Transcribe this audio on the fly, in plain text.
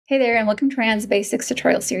Hey there, and welcome to Rayon's Basics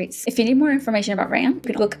tutorial series. If you need more information about Rayon, you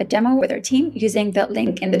can book a demo with our team using the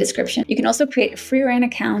link in the description. You can also create a free Rayon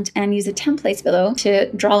account and use the templates below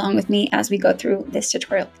to draw along with me as we go through this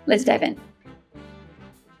tutorial. Let's dive in.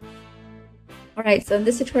 All right, so in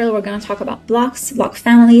this tutorial, we're going to talk about blocks, block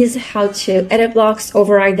families, how to edit blocks,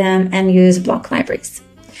 override them, and use block libraries.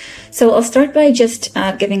 So I'll start by just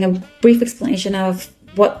giving a brief explanation of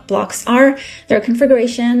what blocks are. They're a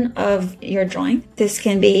configuration of your drawing. This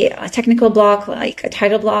can be a technical block like a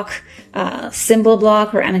title block, symbol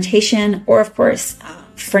block or annotation, or of course,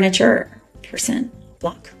 furniture person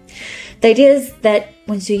block. The idea is that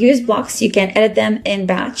once you use blocks, you can edit them in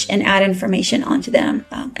batch and add information onto them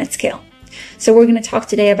at scale. So we're going to talk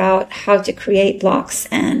today about how to create blocks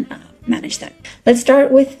and manage them. Let's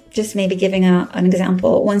start with just maybe giving an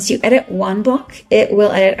example. Once you edit one block, it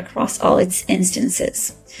will edit across all its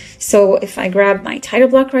instances. So if I grab my title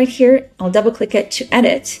block right here, I'll double click it to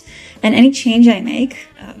edit, and any change I make,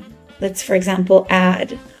 let's for example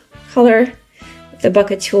add color with the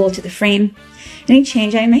bucket tool to the frame. Any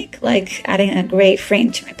change I make, like adding a gray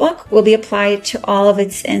frame to my block, will be applied to all of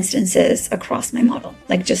its instances across my model,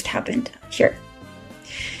 like just happened here.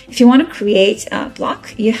 If you want to create a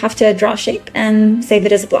block, you have to draw a shape and save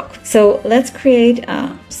it as a block. So let's create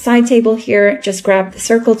a side table here. Just grab the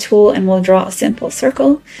circle tool and we'll draw a simple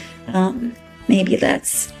circle. Maybe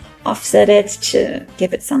let's offset it to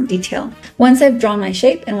give it some detail. Once I've drawn my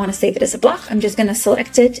shape and want to save it as a block, I'm just going to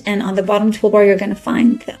select it, and on the bottom toolbar you're going to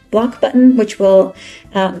find the block button, which will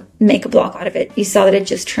make a block out of it. You saw that it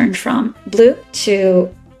just turned from blue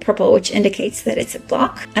to purple, which indicates that it's a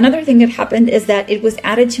block. Another thing that happened is that it was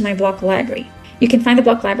added to my block library. You can find the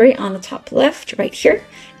block library on the top left right here,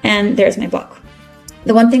 and there's my block.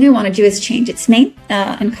 The one thing I want to do is change its name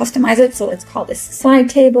and customize it. So let's call this slide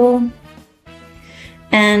table.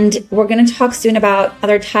 And we're going to talk soon about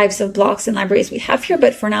other types of blocks and libraries we have here,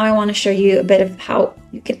 but for now I want to show you a bit of how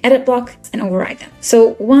you can edit blocks and override them.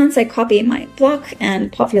 So once I copy my block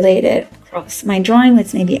and populate it across my drawing,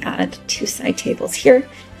 let's maybe add 2 side tables here.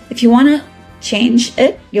 If you want to change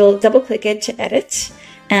it, you'll double click it to edit,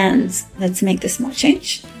 and let's make this small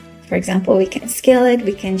change. For example, we can scale it,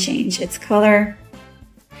 we can change its color.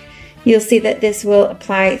 You'll see that this will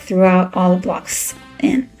apply throughout all the blocks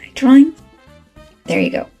in my drawing. There you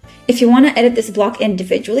go. If you want to edit this block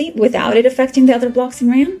individually without it affecting the other blocks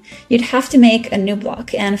in Rayon, you'd have to make a new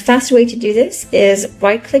block. And a fast way to do this is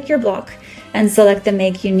right-click your block and select the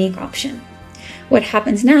Make Unique option. What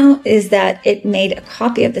happens now is that it made a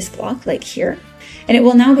copy of this block, like here, and it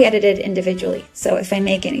will now be edited individually. So if I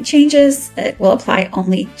make any changes, it will apply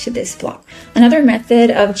only to this block. Another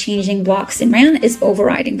method of changing blocks in Rayon is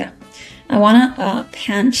overriding them. I want to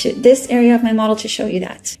pan to this area of my model to show you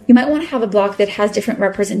that. You might want to have a block that has different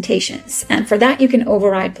representations, and for that you can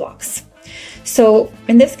override blocks. So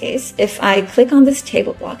in this case, if I click on this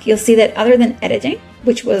table block, you'll see that other than editing,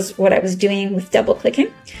 which was what I was doing with double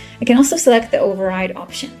clicking, I can also select the override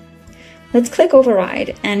option. Let's click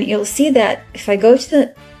override, and you'll see that if I go to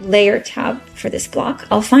the layer tab for this block,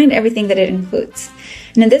 I'll find everything that it includes.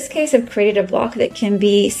 And in this case, I've created a block that can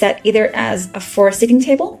be set either as a 4-sitting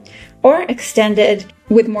table or extended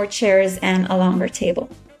with more chairs and a longer table.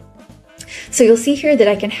 So you'll see here that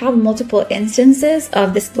I can have multiple instances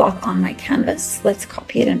of this block on my canvas. Let's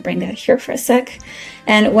copy it and bring that here for a sec.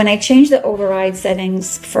 And when I change the override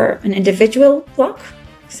settings for an individual block,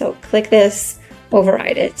 so click this,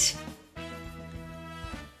 override it,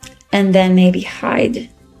 and then maybe hide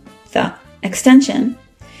the extension,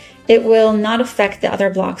 it will not affect the other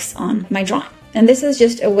blocks on my drawing. And this is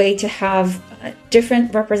just a way to have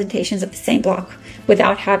different representations of the same block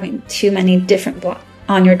without having too many different blocks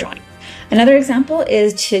on your drawing. Another example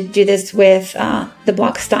is to do this with the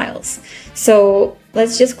block styles. So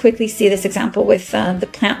let's just quickly see this example with the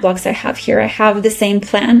plant blocks I have here. I have the same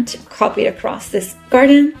plant copied across this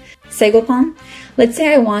garden, sago palm. Let's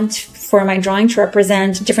say I want for my drawing to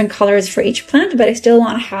represent different colors for each plant, but I still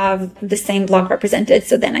want to have the same block represented,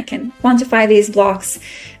 so then I can quantify these blocks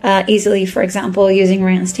easily, for example, using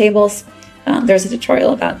Rayon's tables. There's a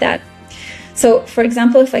tutorial about that. So for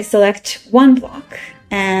example, if I select one block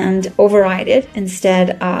and override it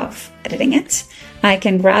instead of editing it, I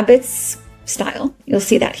can grab its style. You'll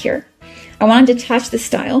see that here. I want to detach the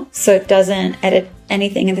style so it doesn't edit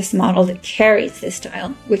anything in this model that carries this style,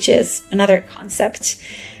 which is another concept.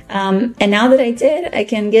 And now that I did, I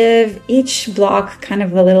can give each block kind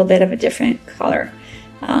of a little bit of a different color.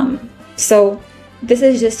 So this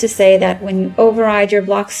is just to say that when you override your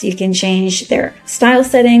blocks, you can change their style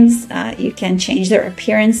settings, you can change their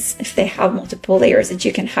appearance if they have multiple layers that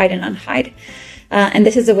you can hide and unhide. And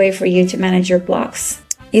this is a way for you to manage your blocks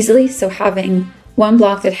easily. So having one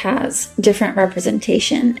block that has different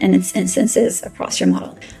representation in its instances across your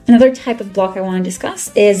model. Another type of block I want to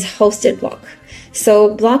discuss is hosted block.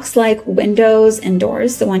 So blocks like windows and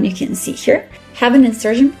doors, the one you can see here, have an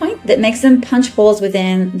insertion point that makes them punch holes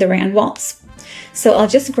within the Rayon walls. So I'll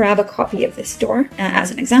just grab a copy of this door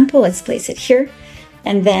as an example. Let's place it here,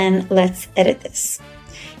 and then let's edit this.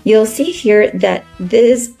 You'll see here that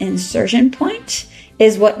this insertion point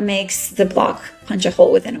is what makes the block punch a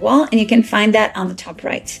hole within a wall, and you can find that on the top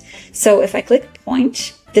right. So if I click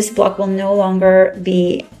point, this block will no longer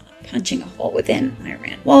be punching a hole within my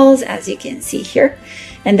Rayon walls, as you can see here.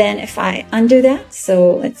 And then if I undo that,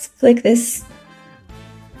 so let's click this,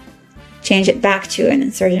 change it back to an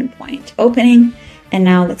insertion point opening, and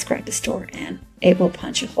now let's grab this door and it will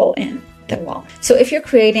punch a hole in the wall. So if you're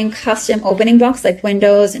creating custom opening blocks like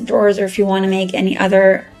windows and doors, or if you want to make any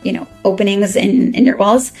other, openings in your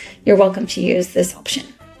walls, you're welcome to use this option.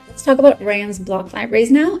 Let's talk about Rayon's block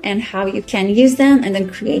libraries now and how you can use them and then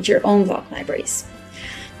create your own block libraries.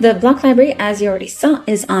 The block library, as you already saw,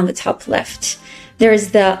 is on the top left.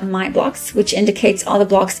 There's the My Blocks, which indicates all the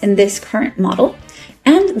blocks in this current model,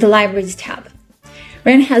 and the Libraries tab.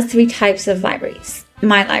 Rayon has three types of libraries.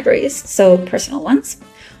 My libraries, so personal ones,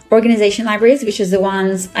 organization libraries, which is the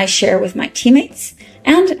ones I share with my teammates,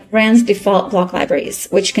 and Rayon's default block libraries,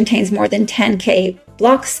 which contains more than 10K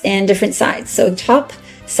blocks in different sides, so top,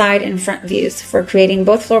 side, and front views for creating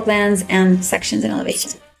both floor plans and sections and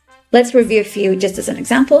elevations. Let's review a few just as an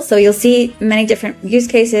example. So you'll see many different use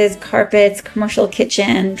cases: carpets, commercial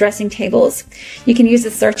kitchen, dressing tables. You can use the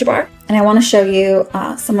search bar. And I want to show you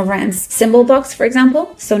some of Rayon's symbol blocks, for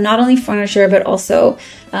example. So not only furniture, but also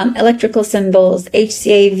electrical symbols,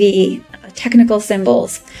 HCAV, technical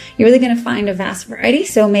symbols. You're really going to find a vast variety.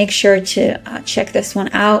 So make sure to check this one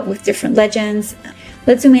out with different legends.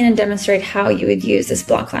 Let's zoom in and demonstrate how you would use this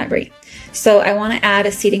block library. So I want to add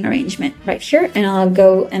a seating arrangement right here, and I'll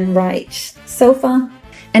go and write sofa.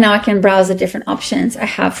 And now I can browse the different options I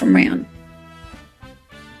have from Rayon.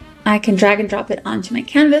 I can drag and drop it onto my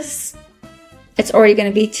canvas. It's already going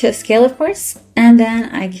to be to scale, of course. And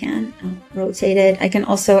then I can rotate it. I can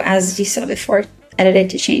also, as you saw before, edit it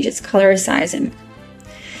to change its color, size, and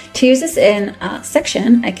to use this in a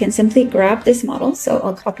section, I can simply grab this model. So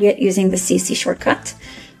I'll copy it using the CC shortcut.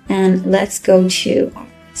 And let's go to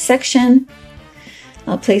section.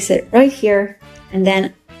 I'll place it right here, and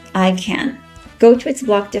then I can go to its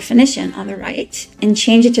block definition on the right and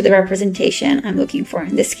change it to the representation I'm looking for.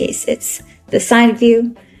 In this case, it's the side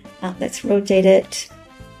view. Let's rotate it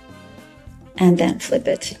and then flip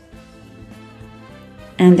it.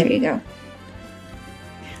 And there you go.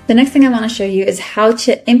 The next thing I want to show you is how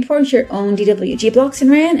to import your own DWG blocks in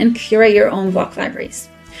Rayon and curate your own block libraries.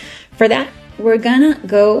 For that, we're gonna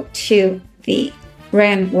go to the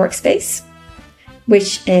Rayon workspace,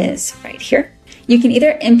 which is right here. You can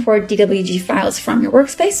either import DWG files from your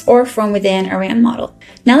workspace or from within a Rayon model.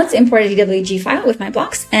 Now let's import a DWG file with my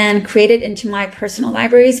blocks and create it into my personal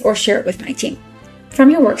libraries or share it with my team. From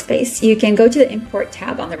your workspace, you can go to the Import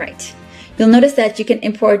tab on the right. You'll notice that you can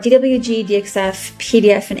import DWG, DXF,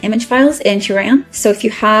 PDF, and image files into Rayon. So if you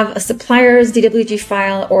have a supplier's DWG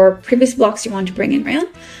file or previous blocks you want to bring in Rayon,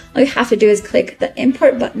 all you have to do is click the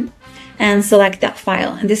Import button and select that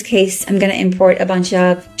file. In this case, I'm going to import a bunch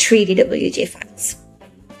of tree DWG files.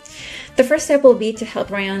 The first step will be to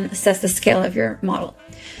help Rayon assess the scale of your model.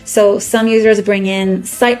 So some users bring in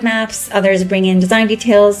site maps, others bring in design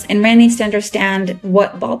details, and Rayon needs to understand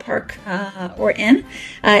what ballpark we're in.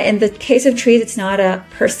 In the case of trees, it's not a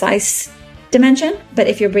precise dimension, but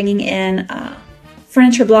if you're bringing in a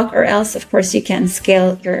furniture block or else, of course, you can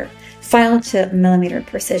scale your file to millimeter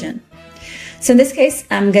precision. So in this case,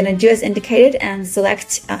 I'm going to do as indicated and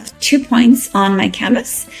select 2 points on my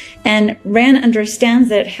canvas. And Rayon understands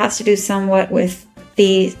that it has to do somewhat with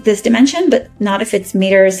this dimension, but not if it's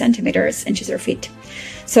meters, centimeters, inches, or feet.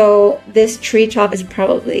 So this tree top is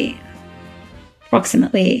probably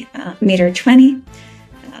approximately $1.20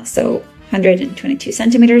 m, so 122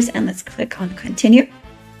 centimeters. And let's click on continue.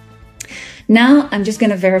 Now I'm just going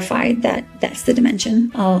to verify that that's the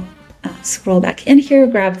dimension. I'll scroll back in here,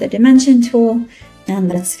 grab the dimension tool, and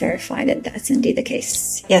let's verify that that's indeed the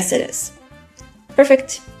case. Yes, it is.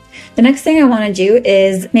 Perfect. The next thing I want to do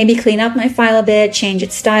is maybe clean up my file a bit, change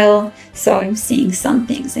its style. So I'm seeing some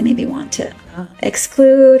things I maybe want to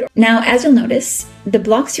exclude. Now, as you'll notice, the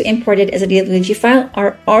blocks you imported as a DWG file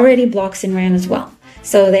are already blocks in Rayon as well.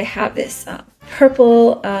 So they have this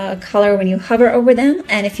purple color when you hover over them.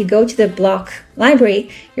 And if you go to the block library,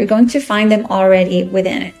 you're going to find them already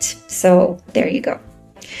within it. So there you go.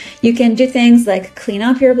 You can do things like clean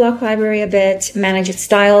up your block library a bit, manage its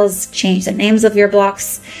styles, change the names of your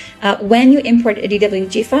blocks. When you import a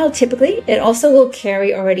DWG file, typically it also will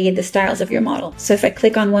carry already the styles of your model. So if I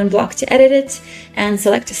click on one block to edit it and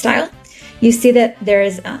select a style, you see that there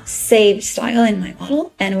is a saved style in my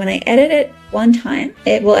model. And when I edit it one time,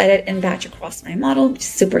 it will edit and batch across my model, which is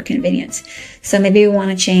super convenient. So maybe we want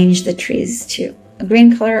to change the trees to a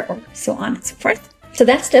green color or so on and so forth. So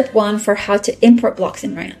that's step one for how to import blocks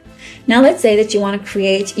in Rayon. Now let's say that you want to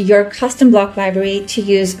create your custom block library to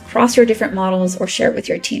use across your different models or share it with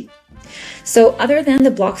your team. So other than the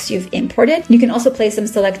blocks you've imported, you can also place some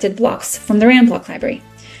selected blocks from the Rayon block library.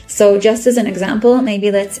 So just as an example,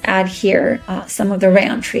 maybe let's add here some of the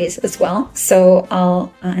Rayon trees as well. So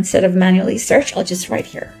I'll, instead of manually search, I'll just write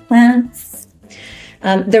here, plants.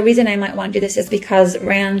 The reason I might want to do this is because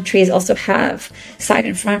Rayon trees also have side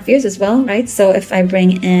and front views as well, right? So if I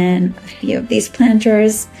bring in a few of these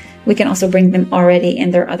planters, we can also bring them already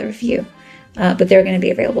in their other view, but they're going to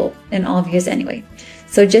be available in all views anyway.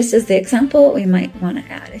 So just as the example, we might want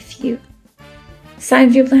to add a few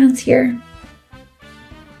side view plants here.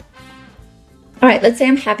 All right, let's say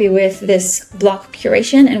I'm happy with this block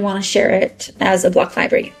curation and want to share it as a block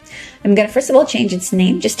library. I'm going to first of all change its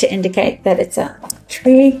name just to indicate that it's a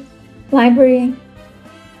tree library,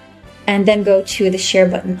 and then go to the share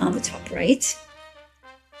button on the top right.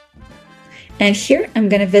 And here I'm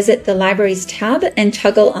going to visit the libraries tab and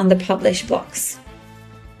toggle on the publish blocks.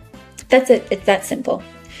 That's it, it's that simple.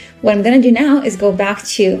 What I'm going to do now is go back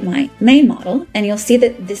to my main model, and you'll see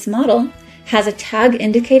that this model has a tag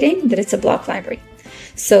indicating that it's a block library.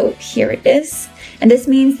 So here it is. And this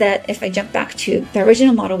means that if I jump back to the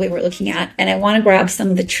original model we were looking at and I want to grab some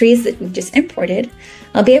of the trees that we've just imported,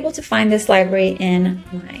 I'll be able to find this library in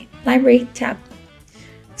my library tab.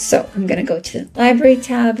 So I'm going to go to the library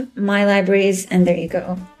tab, my libraries, and there you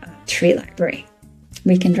go, tree library.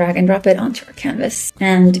 We can drag and drop it onto our canvas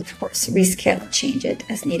and of course rescale and change it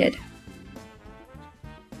as needed.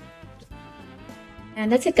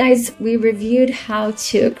 And that's it, guys. We reviewed how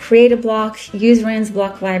to create a block, use Rayon's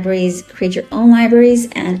block libraries, create your own libraries,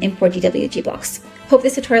 and import DWG blocks. Hope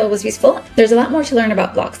this tutorial was useful. There's a lot more to learn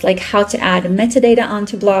about blocks, like how to add metadata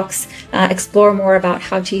onto blocks, explore more about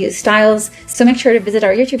how to use styles. So make sure to visit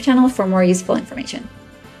our YouTube channel for more useful information.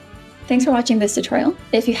 Thanks for watching this tutorial.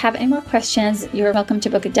 If you have any more questions, you're welcome to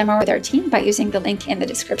book a demo with our team by using the link in the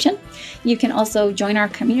description. You can also join our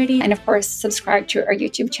community and of course, subscribe to our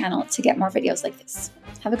YouTube channel to get more videos like this.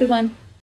 Have a good one.